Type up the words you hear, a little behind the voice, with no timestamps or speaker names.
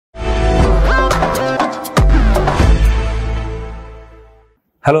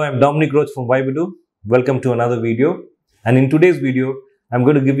Hello, I'm Dominic Roach from Vibedu. Welcome to another video. And in today's video, I'm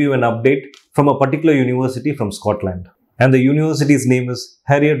going to give you an update from a particular university from Scotland. And the university's name is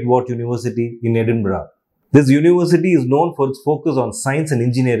Heriot-Watt University in Edinburgh. This university is known for its focus on science and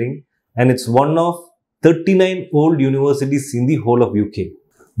engineering, and it's one of 39 old universities in the whole of UK.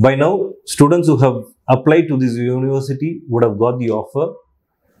 By now, students who have applied to this university would have got the offer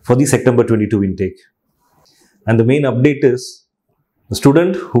for the September 22 intake. And the main update is, the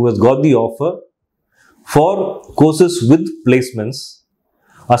student who has got the offer for courses with placements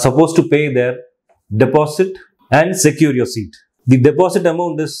are supposed to pay their deposit and secure your seat. The deposit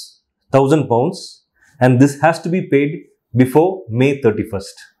amount is £1,000 and this has to be paid before May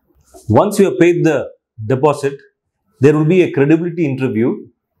 31st. Once you have paid the deposit, there will be a credibility interview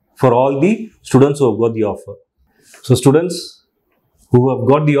for all the students who have got the offer. So students who have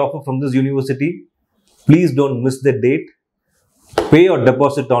got the offer from this university, please don't miss the date. Pay your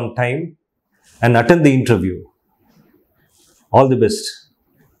deposit on time and attend the interview. All the best.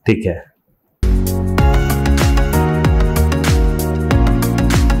 Take care.